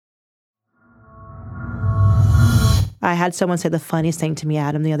I had someone say the funniest thing to me,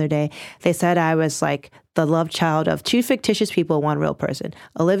 Adam, the other day. They said I was like the love child of two fictitious people, one real person.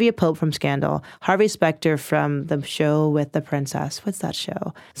 Olivia Pope from Scandal, Harvey Specter from the show with the princess. What's that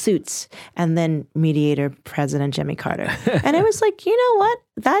show? Suits. And then mediator President Jimmy Carter. And I was like, you know what?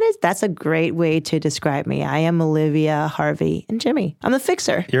 That's a great way to describe me. I am Olivia, Harvey, and Jimmy. I'm a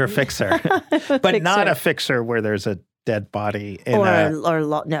fixer. You're a fixer. But not a fixer where there's a dead body in no.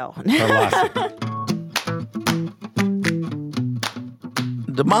 lawsuit.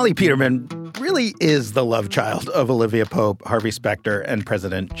 Damali Peterman really is the love child of Olivia Pope, Harvey Specter, and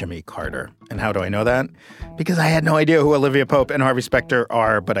President Jimmy Carter. And how do I know that? Because I had no idea who Olivia Pope and Harvey Specter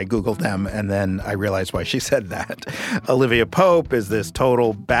are, but I Googled them, and then I realized why she said that. Olivia Pope is this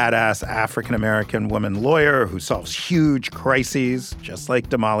total badass African-American woman lawyer who solves huge crises, just like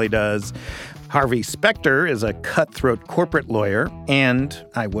Damali does. Harvey Specter is a cutthroat corporate lawyer, and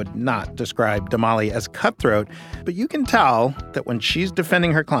I would not describe Damali as cutthroat, but you can tell that when she's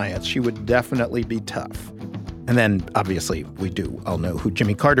defending her clients, she would definitely be tough. And then, obviously, we do all know who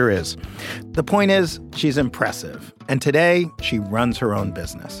Jimmy Carter is. The point is, she's impressive, and today, she runs her own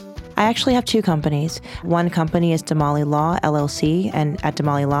business. I actually have two companies. One company is Damali Law, LLC, and at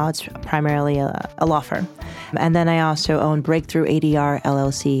Damali Law, it's primarily a law firm. And then I also own Breakthrough ADR,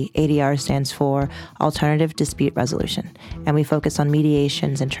 LLC. ADR stands for Alternative Dispute Resolution, and we focus on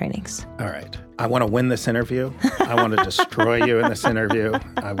mediations and trainings. All right. I want to win this interview. I want to destroy you in this interview.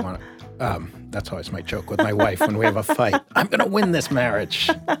 That's always my joke with my wife when we have a fight. I'm going to win this marriage.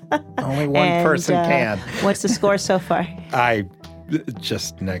 Only one person can. What's the score so far?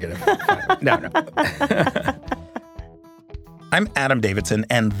 Just negative. No. I'm Adam Davidson,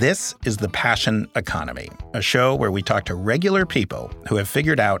 and this is The Passion Economy, a show where we talk to regular people who have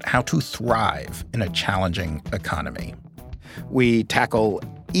figured out how to thrive in a challenging economy. We tackle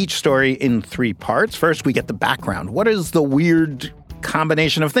each story in 3 parts. First, we get the background. What is the weird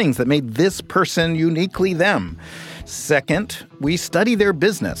combination of things that made this person uniquely them? Second, we study their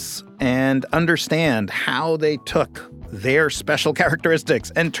business and understand how they took their special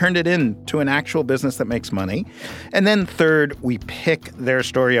characteristics and turned it into an actual business that makes money. And then third, we pick their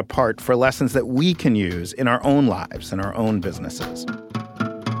story apart for lessons that we can use in our own lives and our own businesses.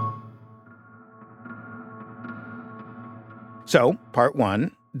 So, part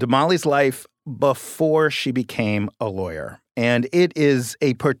 1, Damali's life before she became a lawyer. And it is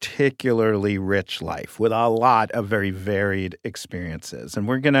a particularly rich life with a lot of very varied experiences. And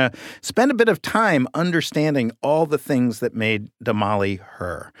we're going to spend a bit of time understanding all the things that made Damali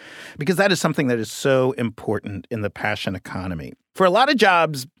her, because that is something that is so important in the passion economy. For a lot of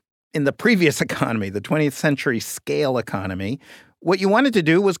jobs in the previous economy, the 20th century scale economy, what you wanted to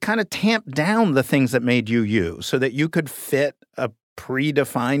do was kind of tamp down the things that made you you so that you could fit a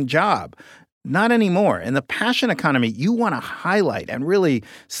predefined job. Not anymore. In the passion economy, you want to highlight and really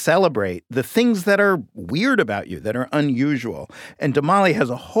celebrate the things that are weird about you, that are unusual. And Damali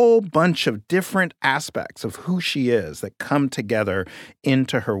has a whole bunch of different aspects of who she is that come together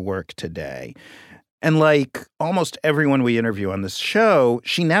into her work today. And like almost everyone we interview on this show,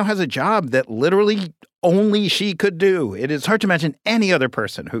 she now has a job that literally only she could do. It is hard to imagine any other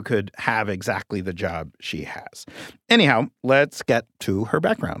person who could have exactly the job she has. Anyhow, let's get to her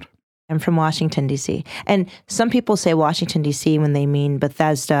background. I'm from Washington, D.C. And some people say Washington, D.C. when they mean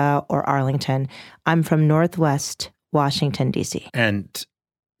Bethesda or Arlington. I'm from Northwest Washington, D.C. And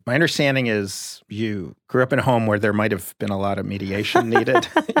my understanding is you grew up in a home where there might have been a lot of mediation needed.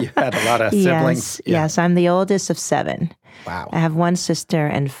 You had a lot of siblings. Yes, I'm the oldest of 7. Wow. I have 1 sister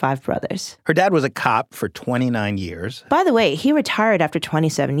and 5 brothers. Her dad was a cop for 29 years. By the way, he retired after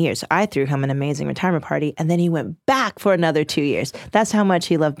 27 years. I threw him an amazing retirement party, and then he went back for another 2 years. That's how much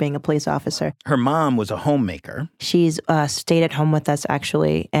he loved being a police officer. Her mom was a homemaker. She's stayed at home with us,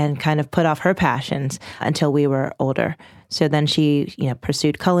 actually, and kind of put off her passions until we were older. So then she,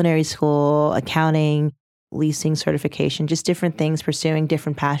 pursued culinary school, accounting, leasing certification, just different things, pursuing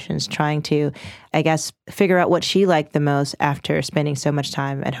different passions, trying to, I guess, figure out what she liked the most after spending so much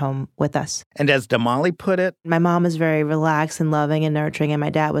time at home with us. And as Damali put it, my mom was very relaxed and loving and nurturing, and my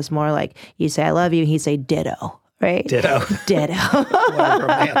dad was more like, you say, I love you, he'd say, ditto. Right? Ditto. What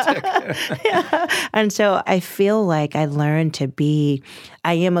romantic. Yeah. And so I feel like I learned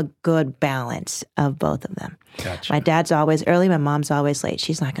I am a good balance of both of them. Gotcha. My dad's always early, my mom's always late.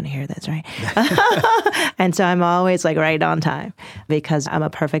 She's not going to hear this, right? And so I'm always like right on time because I'm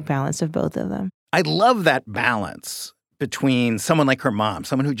a perfect balance of both of them. I love that balance between someone like her mom,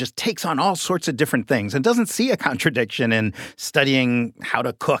 someone who just takes on all sorts of different things and doesn't see a contradiction in studying how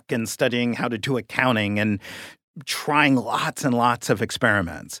to cook and studying how to do accounting and trying lots and lots of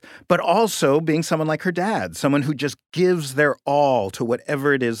experiments, but also being someone like her dad, someone who just gives their all to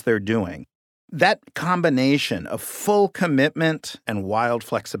whatever it is they're doing. That combination of full commitment and wild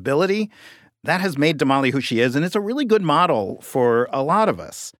flexibility, that has made Damali who she is, and it's a really good model for a lot of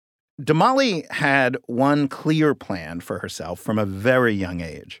us. Damali had one clear plan for herself from a very young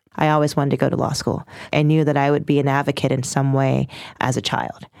age. I always wanted to go to law school. I knew that I would be an advocate in some way as a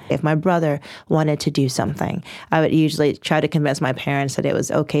child. If my brother wanted to do something, I would usually try to convince my parents that it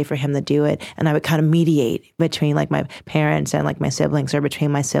was okay for him to do it. And I would kind of mediate between like my parents and like my siblings, or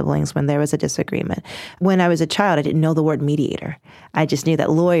between my siblings when there was a disagreement. When I was a child, I didn't know the word mediator. I just knew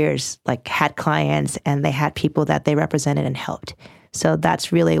that lawyers like had clients and they had people that they represented and helped. So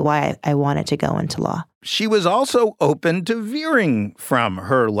that's really why I wanted to go into law. She was also open to veering from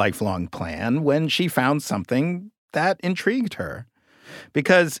her lifelong plan when she found something that intrigued her.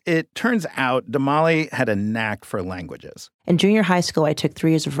 Because it turns out Damali had a knack for languages. In junior high school, I took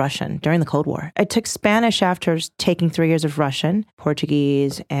 3 years of Russian during the Cold War. I took Spanish after taking 3 years of Russian,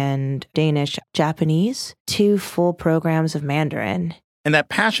 Portuguese, and Danish, Japanese, 2 full programs of Mandarin. And that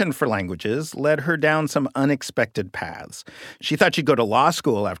passion for languages led her down some unexpected paths. She thought she'd go to law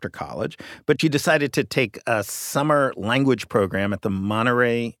school after college, but she decided to take a summer language program at the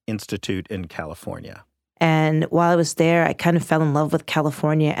Monterey Institute in California. And while I was there, I kind of fell in love with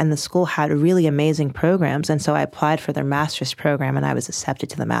California, and the school had really amazing programs. And so I applied for their master's program, and I was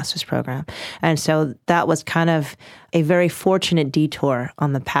accepted to the master's program. And so that was kind of a very fortunate detour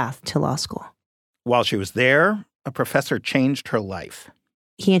on the path to law school. While she was there, a professor changed her life.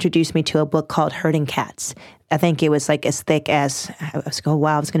 He introduced me to a book called Herding Cats. I think it was like as thick as, I was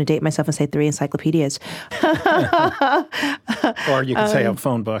going to date myself and say 3 encyclopedias. Or you could say a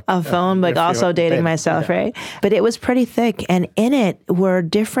phone book. A phone book, also dating myself, yeah. Right? But it was pretty thick. And in it were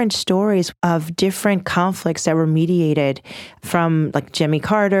different stories of different conflicts that were mediated, from like Jimmy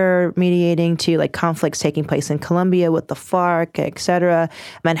Carter mediating to like conflicts taking place in Colombia with the FARC, et cetera,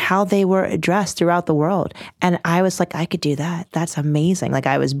 and how they were addressed throughout the world. And I was like, I could do that. That's amazing. Like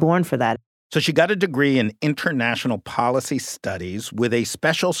I was born for that. So she got a degree in international policy studies with a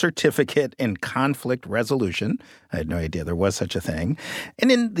special certificate in conflict resolution. I had no idea there was such a thing.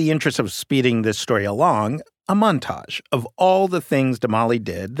 And in the interest of speeding this story along, a montage of all the things Damali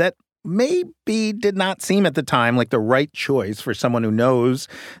did that maybe did not seem at the time like the right choice for someone who knows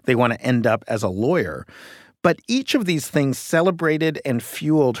they want to end up as a lawyer. But each of these things celebrated and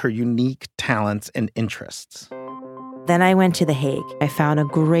fueled her unique talents and interests. Then I went to The Hague. I found a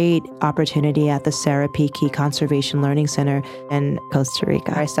great opportunity at the Sarah Peakey Conservation Learning Center in Costa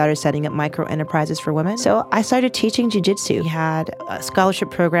Rica. I started setting up micro enterprises for women. So I started teaching jiu-jitsu. We had a scholarship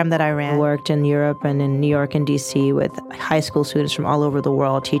program that I ran. I worked in Europe and in New York and DC with high school students from all over the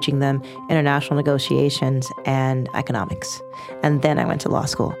world, teaching them international negotiations and economics. And then I went to law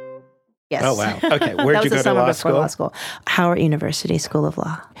school. Yes. Oh, wow. Okay. Where'd you go to law school? Howard University School of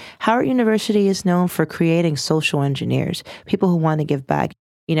Law. Howard University is known for creating social engineers, people who want to give back.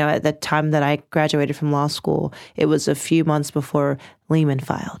 You know, at the time that I graduated from law school, it was a few months before Lehman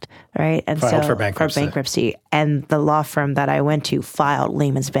filed, right? And filed for bankruptcy. And the law firm that I went to filed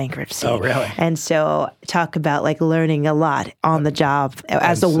Lehman's bankruptcy. Oh, really? And so talk about like learning a lot on the job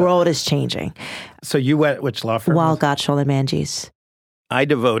as the world is changing. So you went, which law firm? Weil, Gotshal, and Manges. I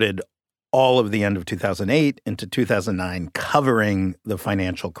devoted all of the end of 2008 into 2009 covering the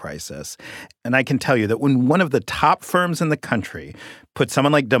financial crisis. And I can tell you that when one of the top firms in the country put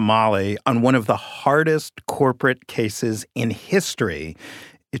someone like Damali on one of the hardest corporate cases in history,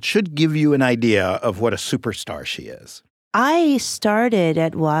 it should give you an idea of what a superstar she is. I started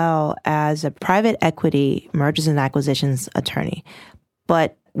at Weil as a private equity mergers and acquisitions attorney.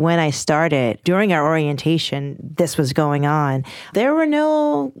 But when I started, during our orientation, this was going on. There were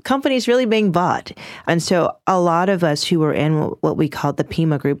no companies really being bought. And so a lot of us who were in what we called the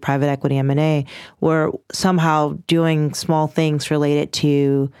PIMA group, private equity M&A, were somehow doing small things related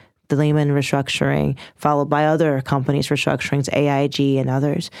to the Lehman restructuring, followed by other companies' restructurings, AIG and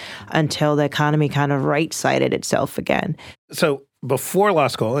others, until the economy kind of right-sided itself again. So before law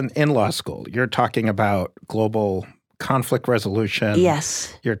school and in law school, you're talking about global conflict resolution.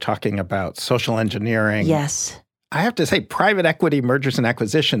 Yes. You're talking about social engineering. Yes. I have to say, private equity mergers and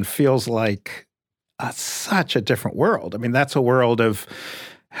acquisition feels like such a different world. I mean, that's a world of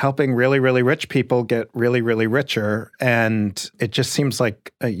helping really, really rich people get really, really richer. And it just seems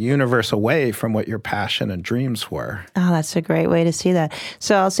like a universe away from what your passion and dreams were. Oh, that's a great way to see that.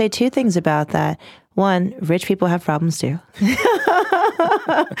 So I'll say 2 things about that. One, rich people have problems too.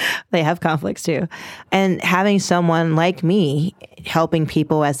 They have conflicts too. And having someone like me helping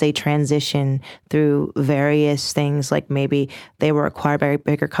people as they transition through various things, like maybe they were acquired by a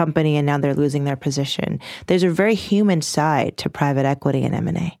bigger company and now they're losing their position. There's a very human side to private equity and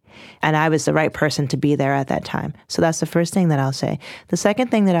M&A. And I was the right person to be there at that time. So that's the first thing that I'll say. The second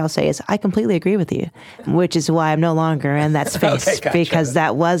thing that I'll say is I completely agree with you, which is why I'm no longer in that space, Okay, gotcha. because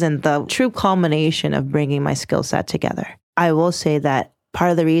that wasn't the true culmination of bringing my skill set together. I will say that part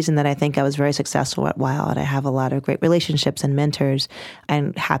of the reason that I think I was very successful at Weil, and I have a lot of great relationships and mentors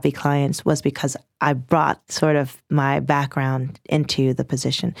and happy clients, was because I brought sort of my background into the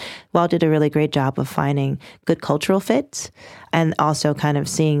position. Weil did a really great job of finding good cultural fits and also kind of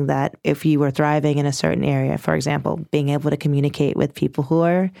seeing that if you were thriving in a certain area, for example, being able to communicate with people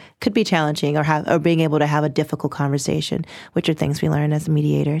who could be challenging or being able to have a difficult conversation, which are things we learn as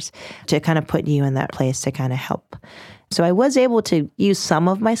mediators, to kind of put you in that place to kind of help. So I was able to use some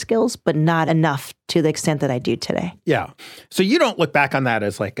of my skills, but not enough to the extent that I do today. Yeah. So you don't look back on that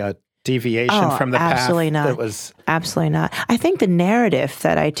as like a deviation from the path? Absolutely not. Absolutely not. I think the narrative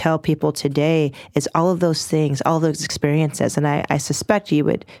that I tell people today is all of those things, all those experiences, and I suspect you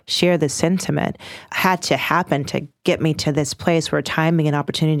would share this sentiment, had to happen to get me to this place where timing and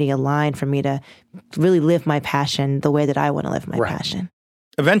opportunity aligned for me to really live my passion the way that I want to live my passion.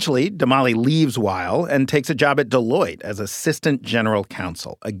 Eventually, Damali leaves Weil and takes a job at Deloitte as assistant general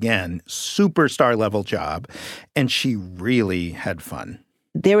counsel. Again, superstar level job. And she really had fun.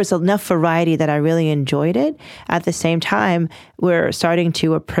 There was enough variety that I really enjoyed it. At the same time, we're starting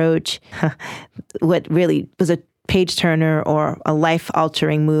to approach what really was a page-turner or a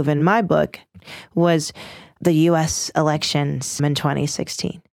life-altering move in my book was the U.S. elections in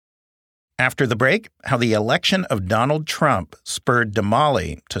 2016. After the break, how the election of Donald Trump spurred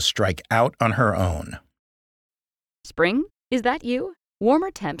Damali to strike out on her own. Spring? Is that you? Warmer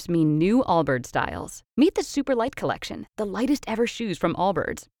temps mean new Allbirds styles. Meet the Super Light Collection, the lightest ever shoes from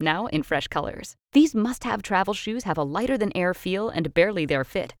Allbirds, now in fresh colors. These must-have travel shoes have a lighter-than-air feel and barely-there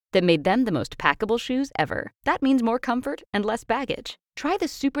fit that made them the most packable shoes ever. That means more comfort and less baggage. Try the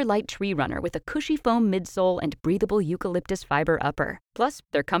Super Light Tree Runner with a cushy foam midsole and breathable eucalyptus fiber upper. Plus,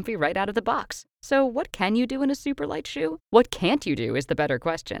 they're comfy right out of the box. So what can you do in a super light shoe? What can't you do is the better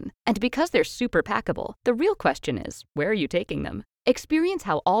question. And because they're super packable, the real question is, where are you taking them? Experience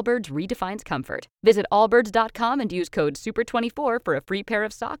how Allbirds redefines comfort. Visit allbirds.com and use code SUPER24 for a free pair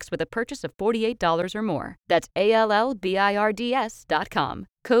of socks with a purchase of $48 or more. That's ALLBIRDS.com.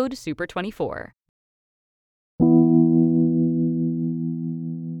 Code SUPER24.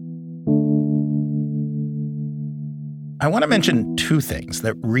 I want to mention two things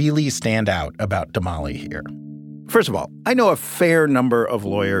that really stand out about Damali here. First of all, I know a fair number of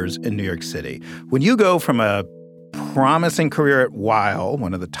lawyers in New York City. When you go from a promising career at Weil,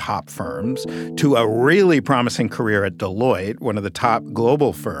 one of the top firms, to a really promising career at Deloitte, one of the top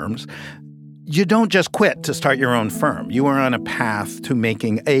global firms, you don't just quit to start your own firm. You are on a path to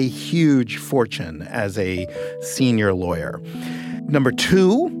making a huge fortune as a senior lawyer. Number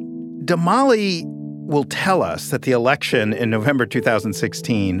two, Damali will tell us that the election in November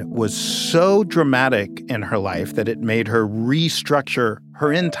 2016 was so dramatic in her life that it made her restructure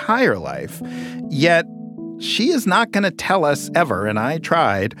her entire life. Yet she is not going to tell us ever, and I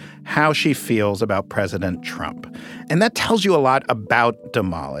tried, how she feels about President Trump. And that tells you a lot about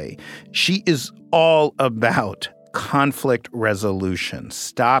Damali. She is all about conflict resolution,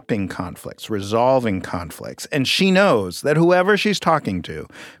 stopping conflicts, resolving conflicts. And she knows that whoever she's talking to,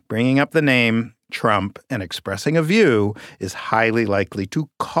 bringing up the name Trump and expressing a view is highly likely to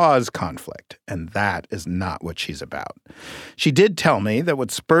cause conflict, and that is not what she's about. She did tell me that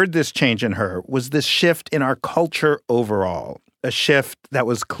what spurred this change in her was this shift in our culture overall, a shift that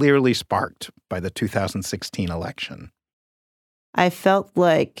was clearly sparked by the 2016 election. I felt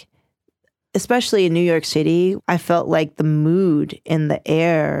like, especially in New York City, I felt like the mood in the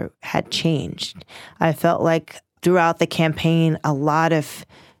air had changed. I felt like throughout the campaign, a lot of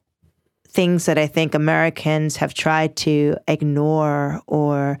things that I think Americans have tried to ignore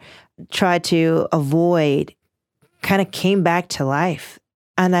or tried to avoid kind of came back to life.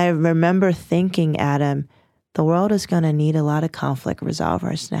 And I remember thinking, Adam, the world is going to need a lot of conflict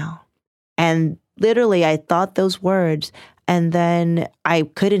resolvers now. And literally, I thought those words, and then I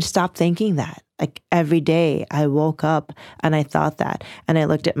couldn't stop thinking that. Like every day I woke up and I thought that. And I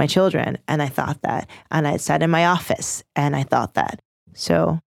looked at my children and I thought that. And I sat in my office and I thought that.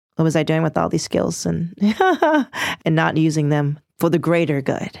 So what was I doing with all these skills and and not using them for the greater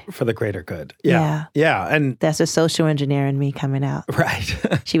good? For the greater good. Yeah. And that's a social engineer in me coming out. Right.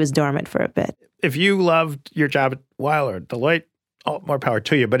 She was dormant for a bit. If you loved your job at Weil or Deloitte, all more power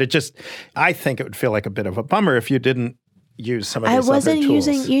to you. But I think it would feel like a bit of a bummer if you didn't use some of these I wasn't other tools.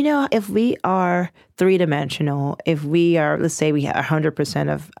 using, if we are three-dimensional, if we are, let's say we have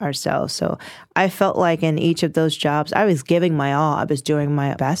 100% of ourselves. So I felt like in each of those jobs, I was giving my all. I was doing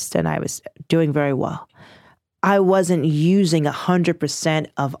my best and I was doing very well. I wasn't using 100%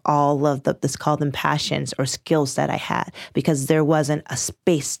 of all of let's call them passions or skills that I had, because there wasn't a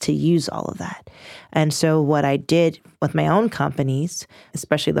space to use all of that. And so what I did with my own companies,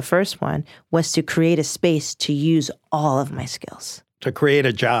 especially the first one, was to create a space to use all of my skills. To create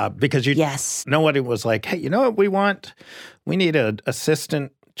a job, because yes. Nobody was like, hey, you know what we want? We need an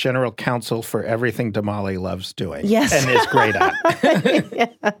assistant general counsel for everything Damali loves doing. Yes. And is great at.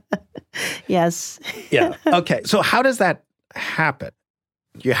 Yeah. Yes. Yeah. Okay. So how does that happen?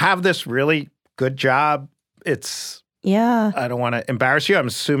 You have this really good job. Yeah. I don't want to embarrass you. I'm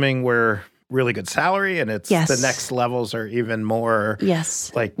assuming we're really good salary, and it's yes. the next levels are even more.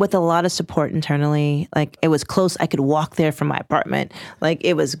 Yes. Like with a lot of support internally. Like it was close. I could walk there from my apartment. Like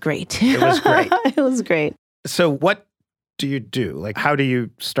it was great. It was great. It was great. So what do you do? Like, how do you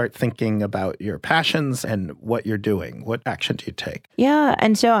start thinking about your passions and what you're doing? What action do you take? Yeah.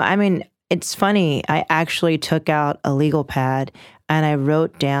 And so, it's funny. I actually took out a legal pad and I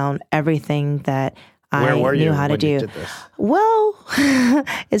wrote down everything that I knew how to do. You did this? Well,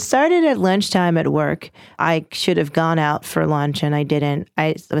 it started at lunchtime at work. I should have gone out for lunch and I didn't.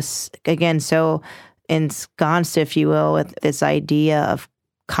 I was, again, so ensconced, if you will, with this idea of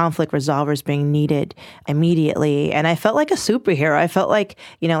conflict resolvers being needed immediately. And I felt like a superhero. I felt like,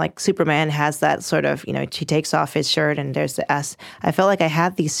 like Superman has that sort of, he takes off his shirt and there's the S. I felt like I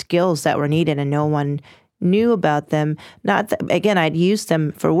had these skills that were needed and no one knew about them. Not that, again, I'd used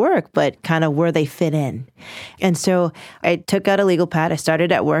them for work, but kind of where they fit in. And so I took out a legal pad. I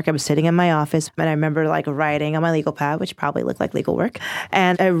started at work. I was sitting in my office and I remember writing on my legal pad, which probably looked like legal work.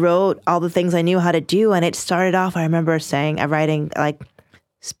 And I wrote all the things I knew how to do. And it started off, I remember writing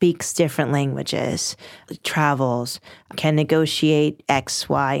speaks different languages, travels, can negotiate X,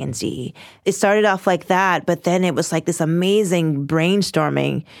 Y, and Z. It started off like that, but then it was like this amazing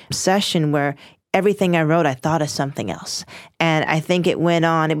brainstorming session where everything I wrote, I thought of something else. And I think it went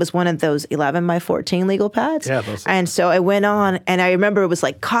on. It was one of those 11 by 14 legal pads. Yeah, and so I went on, and I remember it was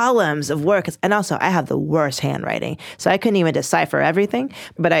like columns of work. And also, I have the worst handwriting, so I couldn't even decipher everything.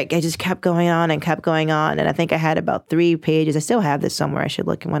 But I just kept going on and kept going on. And I think I had about 3 pages. I still have this somewhere. I should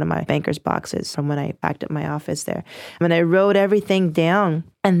look in one of my banker's boxes from when I packed up my office there. And I wrote everything down.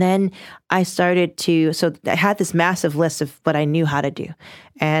 And then I started so I had this massive list of what I knew how to do.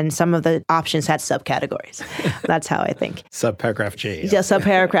 And some of the options had subcategories. That's how I think. Subparagraph G. Yeah,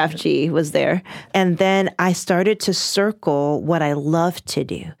 subparagraph G was there. And then I started to circle what I love to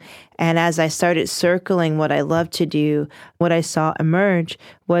do. And as I started circling what I love to do, what I saw emerge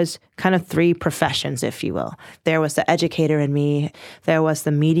was kind of 3 professions, if you will. There was the educator in me. There was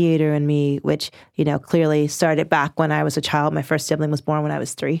the mediator in me, which, clearly started back when I was a child. My first sibling was born when I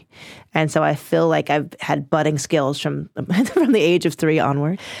was 3. And so I feel like I've had budding skills from the age of 3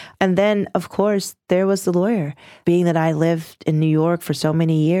 onward. And then, of course, there was the lawyer. Being that I lived in New York for so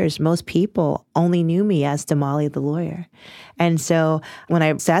many years, most people only knew me as Damali the lawyer. And so when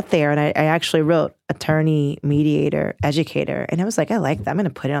I sat there and I actually wrote attorney, mediator, educator, and I was like, I like that. I'm going to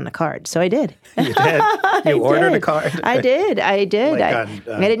put it on the card. So I did. You did? You ordered a card? I did. I I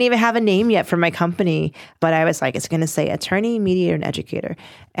didn't even have a name yet for my company, but I was like, it's going to say attorney, mediator, and educator.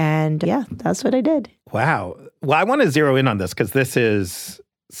 And yeah, that's what I did. Wow. Well, I want to zero in on this because this is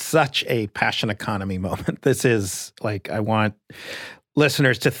such a passion economy moment. This is I want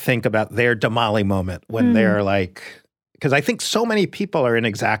listeners to think about their Damali moment when they're because I think so many people are in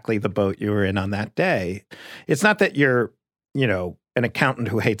exactly the boat you were in on that day. It's not that you're, an accountant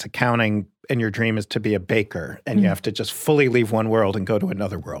who hates accounting and your dream is to be a baker and you have to just fully leave one world and go to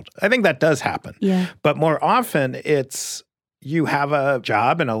another world. I think that does happen. Yeah. But more often it's you have a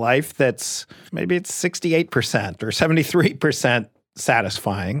job and a life that's maybe it's 68% or 73%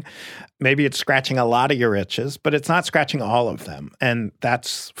 satisfying. Maybe it's scratching a lot of your itches, but it's not scratching all of them. And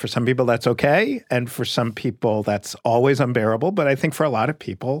for some people, that's okay. And for some people, that's always unbearable. But I think for a lot of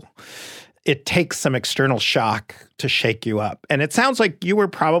people, it takes some external shock to shake you up. And it sounds like you were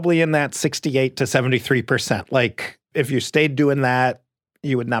probably in that 68 to 73%. If you stayed doing that,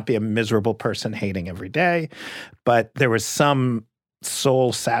 you would not be a miserable person hating every day. But there was some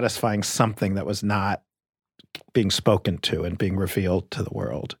soul satisfying something that was not being spoken to and being revealed to the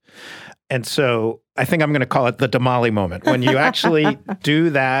world. And so I think I'm going to call it the Damali moment when you actually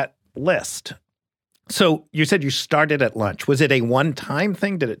do that list. So you said you started at lunch. Was it a one-time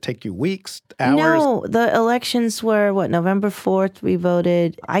thing? Did it take you weeks, hours? No, the elections were, November 4th we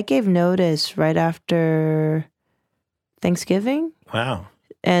voted. I gave notice right after Thanksgiving. Wow.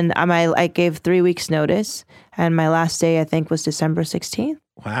 And I gave 3 weeks notice. And my last day, I think, was December 16th.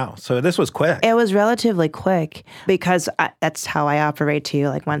 Wow. So this was quick. It was relatively quick because that's how I operate too.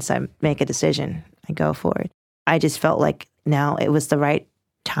 Like once I make a decision, I go for it. I just felt like now it was the right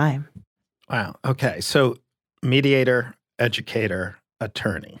time. Wow. Okay. So mediator, educator,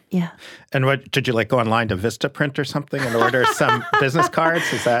 attorney. Yeah. And what did you go online to Vistaprint or something and order some business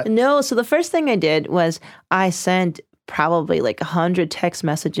cards? Is that? No. So the first thing I did was I sent probably 100 text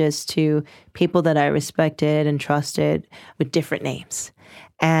messages to people that I respected and trusted with different names.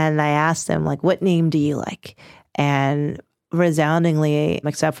 And I asked them, what name do you like? And resoundingly,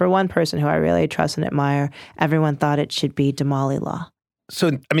 except for one person who I really trust and admire, everyone thought it should be Damali Law.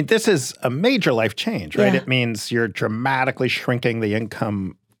 So, this is a major life change, right? Yeah. It means you're dramatically shrinking the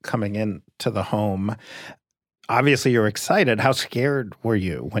income coming into the home. Obviously, you're excited. How scared were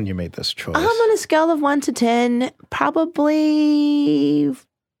you when you made this choice? On a scale of 1 to 10, I would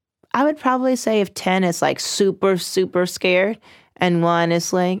probably say if 10 is super, super scared and 1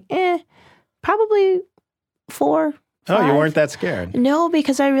 is probably 4. Oh, you 5. weren't that scared? No,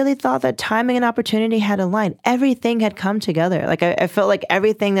 because I really thought that timing and opportunity had aligned. Everything had come together. I felt like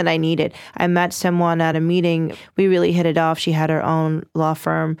everything that I needed. I met someone at a meeting. We really hit it off. She had her own law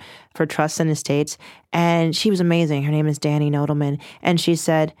firm for trusts and estates, and she was amazing. Her name is Danny Nodelman. And she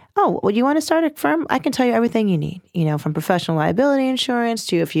said, oh, well, you want to start a firm? I can tell you everything you need, from professional liability insurance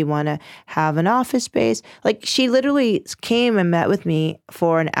to if you want to have an office space. She literally came and met with me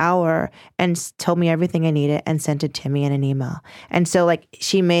for an hour and told me everything I needed and sent it to me in an email. And so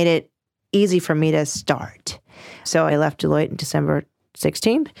she made it easy for me to start. So I left Deloitte on December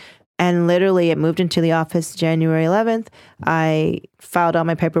 16th. And literally, it moved into the office January 11th. I filed all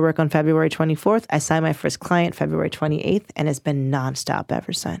my paperwork on February 24th. I signed my first client February 28th, and it's been nonstop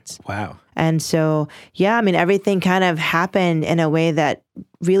ever since. Wow. And so, everything kind of happened in a way that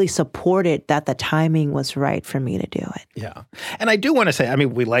really supported that the timing was right for me to do it. Yeah. And I do want to say,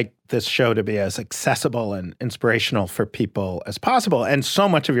 we like this show to be as accessible and inspirational for people as possible. And so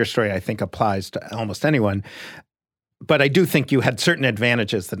much of your story, I think, applies to almost anyone. But I do think you had certain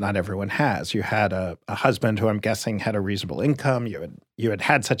advantages that not everyone has. You had a husband who I'm guessing had a reasonable income. You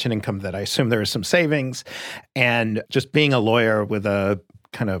had such an income that I assume there was some savings. And just being a lawyer with a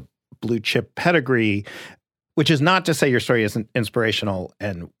kind of blue chip pedigree, which is not to say your story isn't inspirational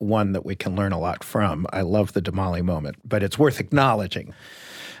and one that we can learn a lot from. I love the Damali moment, but it's worth acknowledging.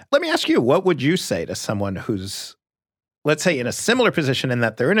 Let me ask you, what would you say to someone who's, let's say, in a similar position in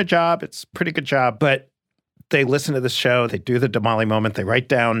that they're in a job, it's a pretty good job, but they listen to this show, they do the Damali moment, they write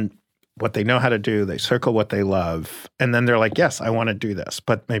down what they know how to do, they circle what they love, and then they're like, yes, I want to do this.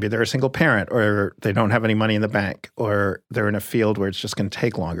 But maybe they're a single parent, or they don't have any money in the bank, or they're in a field where it's just going to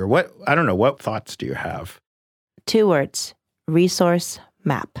take longer. I don't know, what thoughts do you have? 2 words, resource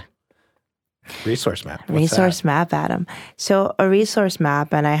map. Resource map. What's resource that? map, Adam. So a resource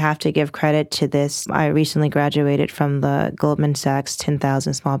map, and I have to give credit to this. I recently graduated from the Goldman Sachs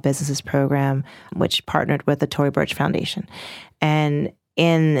 10,000 Small Businesses program, which partnered with the Tory Burch Foundation. And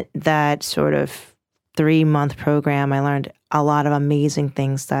in that sort of 3-month program, I learned a lot of amazing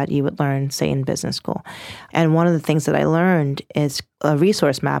things that you would learn, say, in business school. And one of the things that I learned is a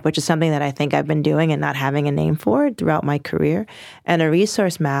resource map, which is something that I think I've been doing and not having a name for it throughout my career. And a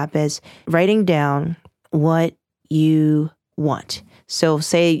resource map is writing down what you want. So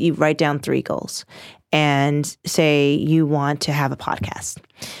say you write down 3 goals and say you want to have a podcast.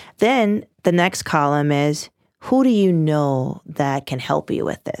 Then the next column is, who do you know that can help you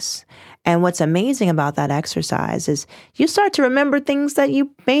with this? And what's amazing about that exercise is you start to remember things that you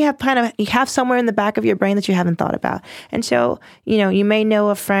may have you have somewhere in the back of your brain that you haven't thought about. And so, you may know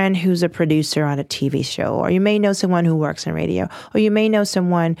a friend who's a producer on a TV show, or you may know someone who works in radio, or you may know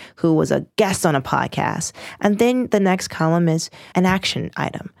someone who was a guest on a podcast. And then the next column is an action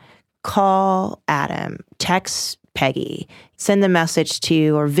item. Call Adam, text Peggy, send a message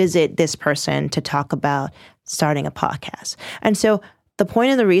to, or visit this person to talk about starting a podcast. And so the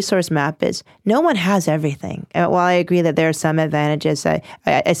point of the resource map is no one has everything. While I agree that there are some advantages,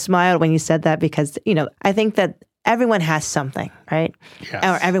 I smiled when you said that because, I think that everyone has something, right? Yes.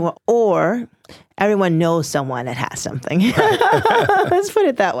 Or everyone knows someone that has something. Let's put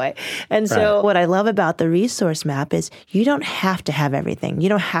it that way. And so what I love about the resource map is you don't have to have everything. You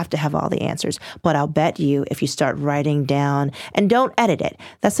don't have to have all the answers. But I'll bet you if you start writing down and don't edit it.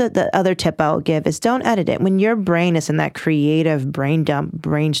 That's the other tip I'll give is don't edit it. When your brain is in that creative brain dump,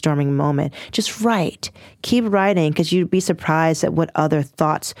 brainstorming moment, just write. Keep writing because you'd be surprised at what other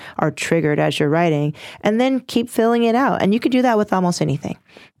thoughts are triggered as you're writing. And then keep filling it out. And you could do that with almost anything.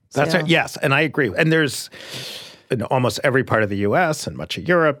 That's right. Yes, and I agree. And there's in almost every part of the U.S. and much of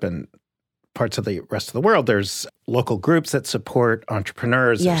Europe and parts of the rest of the world, there's local groups that support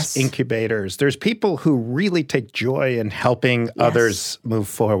entrepreneurs, there's incubators, there's people who really take joy in helping others move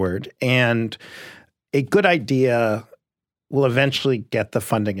forward. And a good idea will eventually get the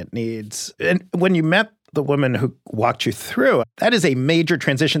funding it needs. And when you met the woman who walked you through, that is a major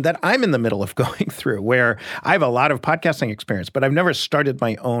transition that I'm in the middle of going through, where I have a lot of podcasting experience, but I've never started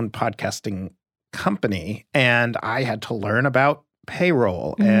my own podcasting company. And I had to learn about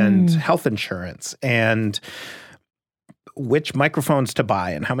payroll and health insurance and which microphones to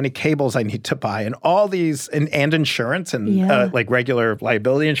buy and how many cables I need to buy and all these and insurance and like regular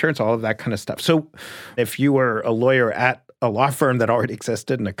liability insurance, all of that kind of stuff. So if you were a lawyer at a law firm that already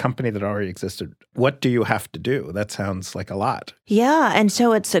existed and a company that already existed, what do you have to do? That sounds like a lot. Yeah. And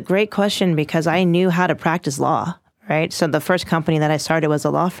so it's a great question because I knew how to practice law. Right. So the first company that I started was a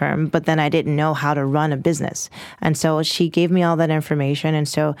law firm, but then I didn't know how to run a business. And so she gave me all that information. And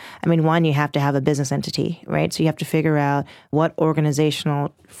so, I mean, one, you have to have a business entity, right? So you have to figure out what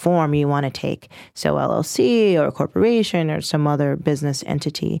organizational form you want to take. So LLC or a corporation or some other business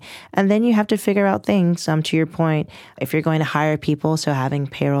entity. And then you have to figure out things, to your point, if you're going to hire people, so having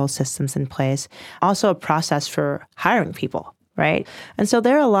payroll systems in place, also a process for hiring people. Right. And so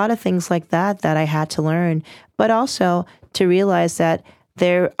there are a lot of things like that I had to learn, but also to realize that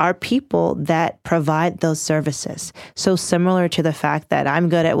there are people that provide those services. So similar to the fact that I'm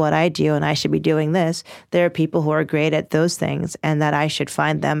good at what I do and I should be doing this, there are people who are great at those things and that I should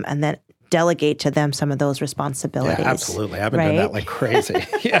find them and then delegate to them some of those responsibilities. Yeah, absolutely. I've been doing that like crazy.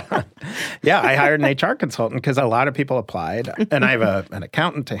 Yeah, I hired an HR consultant because a lot of people applied, and I have an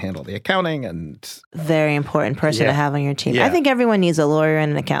accountant to handle the accounting. And very important person to have on your team. I think everyone needs a lawyer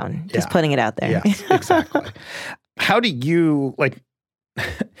and an accountant. Just putting it out there. Yes, exactly. How do you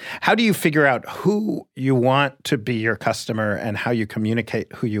figure out who you want to be your customer and how you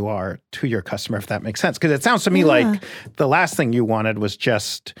communicate who you are to your customer, if that makes sense? Because it sounds to me like the last thing you wanted was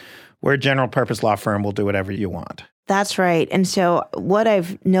just, we're a general purpose law firm, we'll do whatever you want. That's right. And so what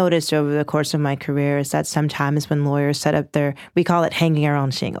I've noticed over the course of my career is that sometimes when lawyers set up we call it hanging our own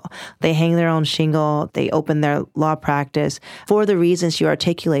shingle. They hang their own shingle, they open their law practice for the reasons you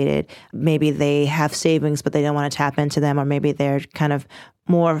articulated. Maybe they have savings, but they don't want to tap into them, or maybe they're kind of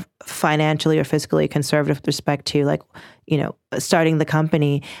more financially or fiscally conservative with respect to starting the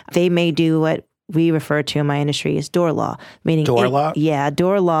company. They may do what we refer to in my industry as door law, meaning door law? Yeah,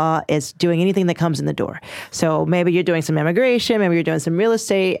 door law is doing anything that comes in the door. So maybe you're doing some immigration, maybe you're doing some real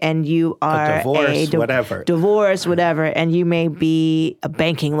estate, and you are divorce, whatever, and you may be a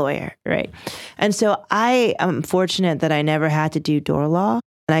banking lawyer, right? And so I am fortunate that I never had to do door law,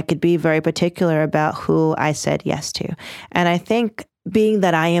 and I could be very particular about who I said yes to. And I think being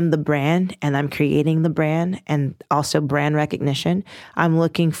that I am the brand and I'm creating the brand and also brand recognition, I'm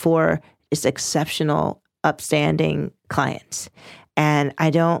looking for is exceptional, upstanding clients. And I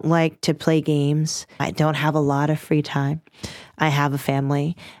don't like to play games. I don't have a lot of free time. I have a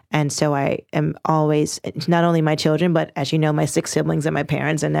family. And so I am always, not only my children, but as you know, my 6 siblings and my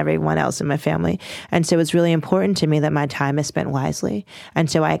parents and everyone else in my family. And so it's really important to me that my time is spent wisely. And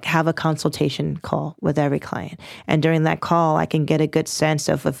so I have a consultation call with every client. And during that call, I can get a good sense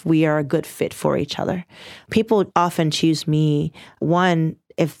of if we are a good fit for each other. People often choose me, one,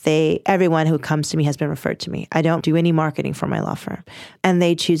 if everyone who comes to me has been referred to me. I don't do any marketing for my law firm. And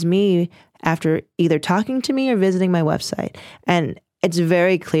they choose me after either talking to me or visiting my website. And it's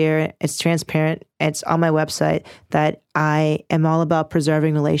very clear, it's transparent, it's on my website that I am all about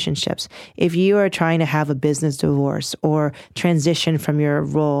preserving relationships. If you are trying to have a business divorce or transition from your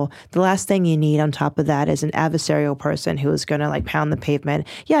role, the last thing you need on top of that is an adversarial person who is going to pound the pavement.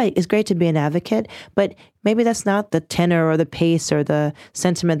 Yeah, it's great to be an advocate, but maybe that's not the tenor or the pace or the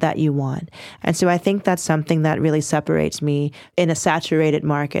sentiment that you want. And so I think that's something that really separates me in a saturated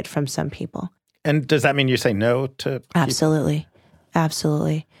market from some people. And does that mean you say no to people? Absolutely.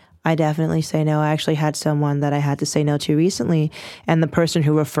 Absolutely. I definitely say no. I actually had someone that I had to say no to recently, and the person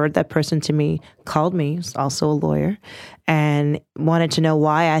who referred that person to me called me, who's also a lawyer, and wanted to know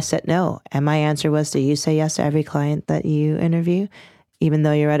why I said no. And my answer was, do you say yes to every client that you interview? even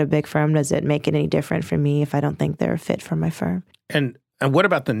though you're at a big firm, does it make it any different for me if I don't think they're a fit for my firm? And what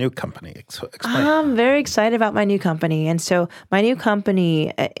about the new company? Explain. I'm very excited about my new company. And so my new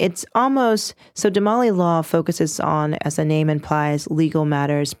company, it's almost, so Damali Law focuses on, as the name implies, legal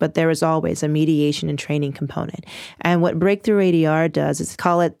matters, but there is always a mediation and training component. And what Breakthrough ADR does is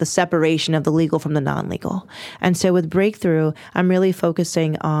call it the separation of the legal from the non-legal. And so with Breakthrough, I'm really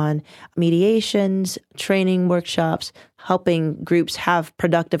focusing on mediations, training workshops, helping groups have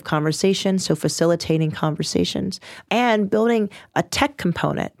productive conversations, so facilitating conversations, and building a tech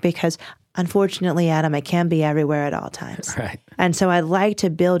component because unfortunately, Adam, I can't be everywhere at all times. Right. And so I'd like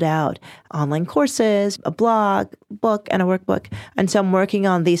to build out online courses, a blog, book, and a workbook. And so I'm working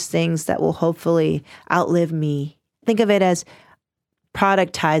on these things that will hopefully outlive me. Think of it as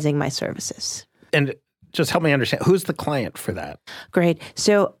productizing my services. And just help me understand, who's the client for that? Great.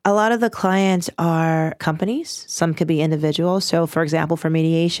 So a lot of the clients are companies. Some could be individuals. So for example, for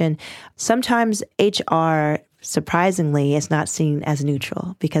mediation, sometimes HR, surprisingly, is not seen as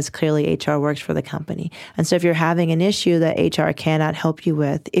neutral because clearly HR works for the company. And so if you're having an issue that HR cannot help you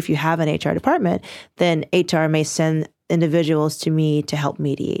with, if you have an HR department, then HR may send individuals to me to help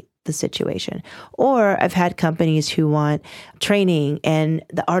mediate the situation. Or I've had companies who want training in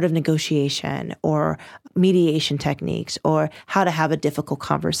the art of negotiation or mediation techniques or how to have a difficult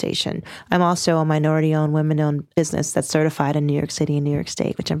conversation. I'm also a minority-owned, women-owned business that's certified in New York City and New York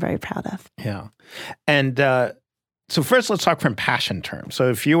State, which I'm very proud of. Yeah. And so first, let's talk from passion terms. So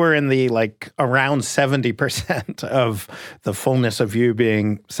if you were in the around 70% of the fullness of you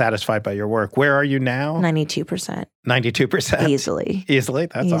being satisfied by your work, where are you now? 92%. 92%? Easily. Easily?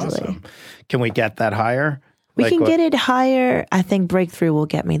 That's awesome. Can we get that higher? We can get it higher. I think Breakthrough will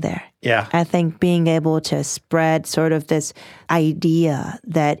get me there. Yeah. I think being able to spread sort of this idea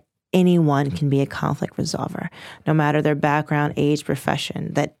that anyone can be a conflict resolver, no matter their background, age,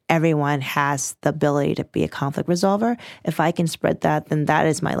 profession, that everyone has the ability to be a conflict resolver. If I can spread that, then that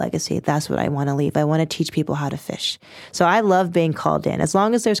is my legacy. That's what I want to leave. I want to teach people how to fish. So I love being called in. As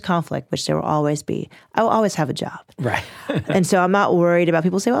long as there's conflict, which there will always be, I will always have a job. Right. And so I'm not worried about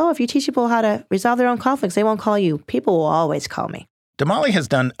people saying, oh, if you teach people how to resolve their own conflicts, they won't call you. People will always call me. Damali has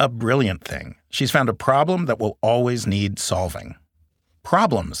done a brilliant thing. She's found a problem that will always need solving.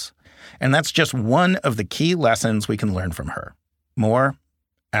 Problems. And that's just one of the key lessons we can learn from her. More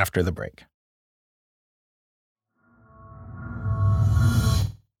after the break.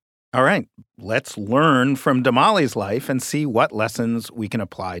 All right, let's learn from Damali's life and see what lessons we can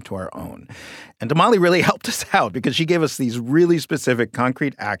apply to our own. And Damali really helped us out because she gave us these really specific,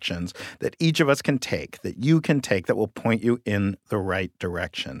 concrete actions that each of us can take, that you can take, that will point you in the right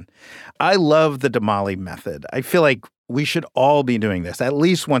direction. I love the Damali method. I feel like we should all be doing this at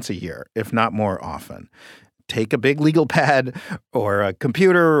least once a year, if not more often. Take a big legal pad or a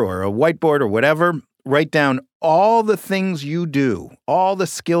computer or a whiteboard or whatever. Write down all the things you do, all the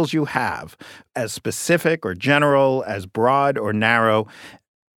skills you have, as specific or general, as broad or narrow.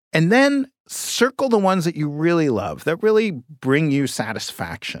 And then circle the ones that you really love, that really bring you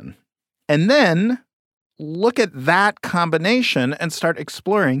satisfaction. And then look at that combination and start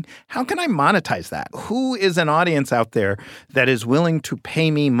exploring, how can I monetize that? Who is an audience out there that is willing to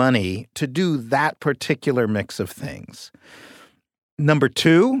pay me money to do that particular mix of things? Number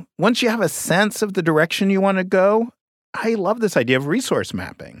two, once you have a sense of the direction you want to go, I love this idea of resource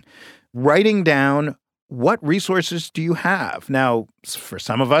mapping. Writing down, what resources do you have? Now, for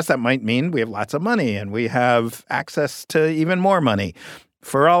some of us, that might mean we have lots of money and we have access to even more money.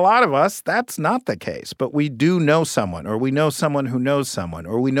 For a lot of us, that's not the case, but we do know someone, or we know someone who knows someone,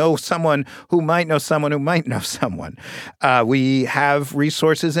 or we know someone who might know someone who might know someone. We have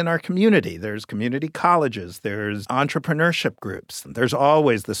resources in our community. There's community colleges. There's entrepreneurship groups. There's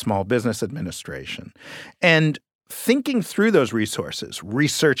always the Small Business Administration. And thinking through those resources,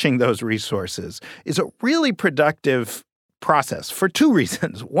 researching those resources, is a really productive process for two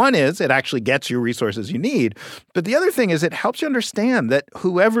reasons. One is it actually gets you resources you need. But the other thing is it helps you understand that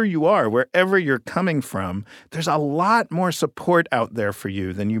whoever you are, wherever you're coming from, there's a lot more support out there for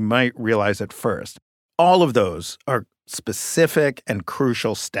you than you might realize at first. All of those are specific and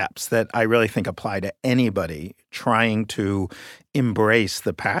crucial steps that I really think apply to anybody trying to embrace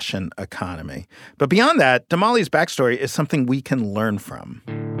the passion economy. But beyond that, Damali's backstory is something we can learn from.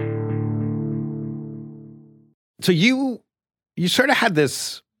 So you sort of had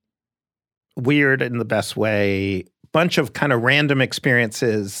this weird, in the best way, bunch of kind of random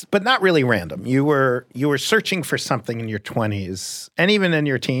experiences, but not really random. You were searching for something in your 20s and even in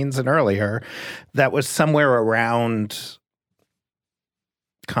your teens and earlier that was somewhere around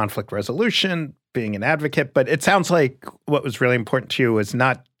conflict resolution, being an advocate, but it sounds like what was really important to you is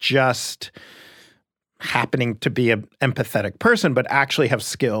not just happening to be an empathetic person, but actually have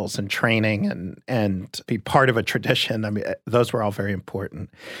skills and training and be part of a tradition. I mean, those were all very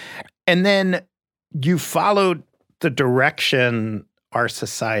important. And then you followed the direction our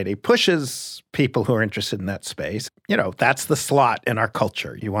society pushes people who are interested in that space. You know, that's the slot in our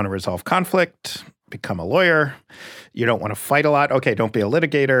culture. You want to resolve conflict, become a lawyer. You don't want to fight a lot. Okay, don't be a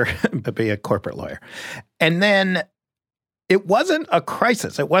litigator, but be a corporate lawyer. And then it wasn't a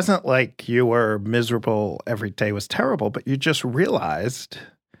crisis. It wasn't like you were miserable, every day was terrible, but you just realized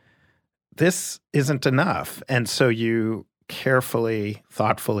this isn't enough. And so you carefully,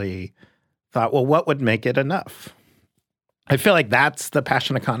 thoughtfully thought, well, what would make it enough? I feel like that's the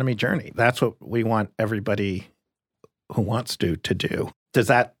passion economy journey. That's what we want everybody who wants to do. Does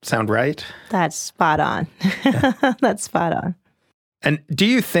that sound right? That's spot on. That's spot on. And do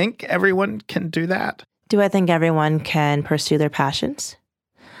you think everyone can do that? Do I think everyone can pursue their passions?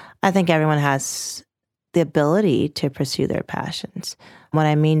 I think everyone has the ability to pursue their passions. What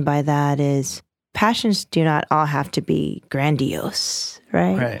I mean by that is passions do not all have to be grandiose,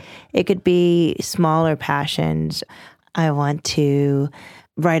 right? Right. It could be smaller passions. I want to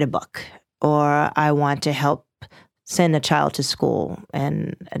write a book, or I want to help send a child to school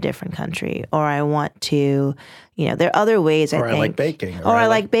in a different country, or I want to, there are other ways, I like baking. Or I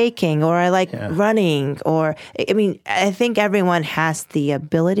like baking, or I like running, or, I think everyone has the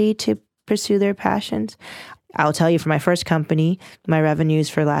ability to pursue their passions. I'll tell you, for my first company, my revenues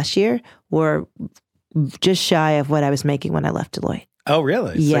for last year were just shy of what I was making when I left Deloitte. Oh,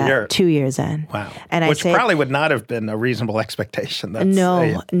 really? Yeah, so 2 years in. Wow. And which probably would not have been a reasonable expectation.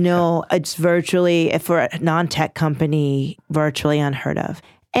 No. It's virtually, for a non-tech company, virtually unheard of.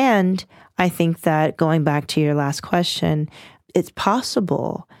 And I think that, going back to your last question, it's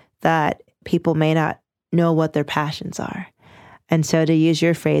possible that people may not know what their passions are. And so, to use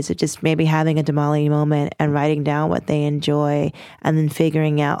your phrase, of just maybe having a Damali moment and writing down what they enjoy, and then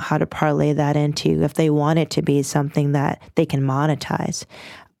figuring out how to parlay that into, if they want it to be something that they can monetize,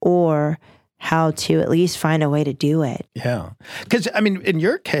 or how to at least find a way to do it. Yeah. Because, in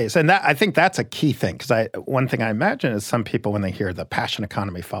your case, and I think that's a key thing, because one thing I imagine is some people, when they hear the passion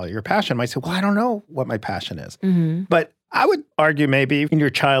economy, follow your passion, might say, well, I don't know what my passion is. Mm-hmm. But I would argue maybe in your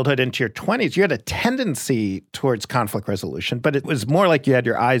childhood into your 20s, you had a tendency towards conflict resolution, but it was more like you had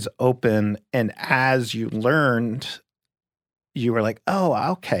your eyes open, and as you learned, you were like,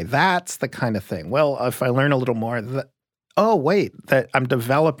 oh, okay, that's the kind of thing. Well, if I learn a little more, that I'm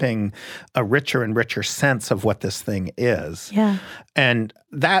developing a richer and richer sense of what this thing is. Yeah. And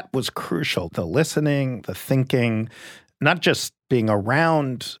that was crucial. The listening, the thinking, not just being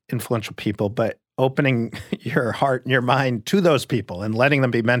around influential people, but opening your heart and your mind to those people and letting them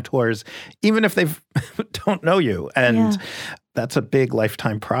be mentors, even if they don't know you. And that's a big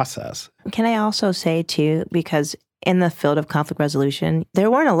lifetime process. Can I also say, too, because in the field of conflict resolution, there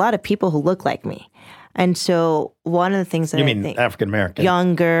weren't a lot of people who looked like me. And so one of the things that I think African-American?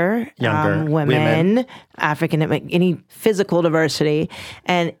 Younger women, African, any physical diversity.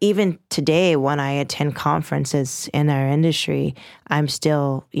 And even today, when I attend conferences in our industry, I'm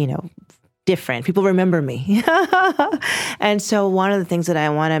still, different. People remember me. And so one of the things that I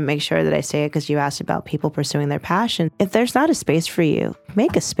want to make sure that I say, because you asked about people pursuing their passion, if there's not a space for you,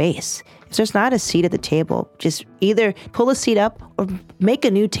 make a space. If there's not a seat at the table, just either pull a seat up or make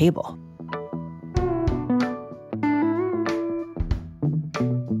a new table.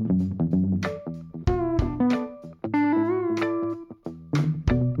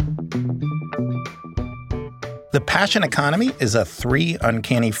 The Passion Economy is a 3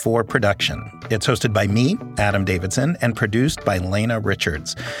 Uncanny 4 production. It's hosted by me, Adam Davidson, and produced by Lena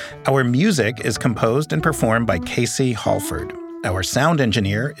Richards. Our music is composed and performed by Casey Halford. Our sound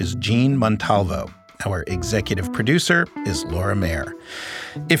engineer is Gene Montalvo. Our executive producer is Laura Mayer.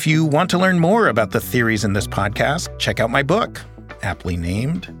 If you want to learn more about the theories in this podcast, check out my book, aptly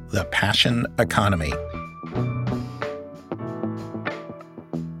named The Passion Economy.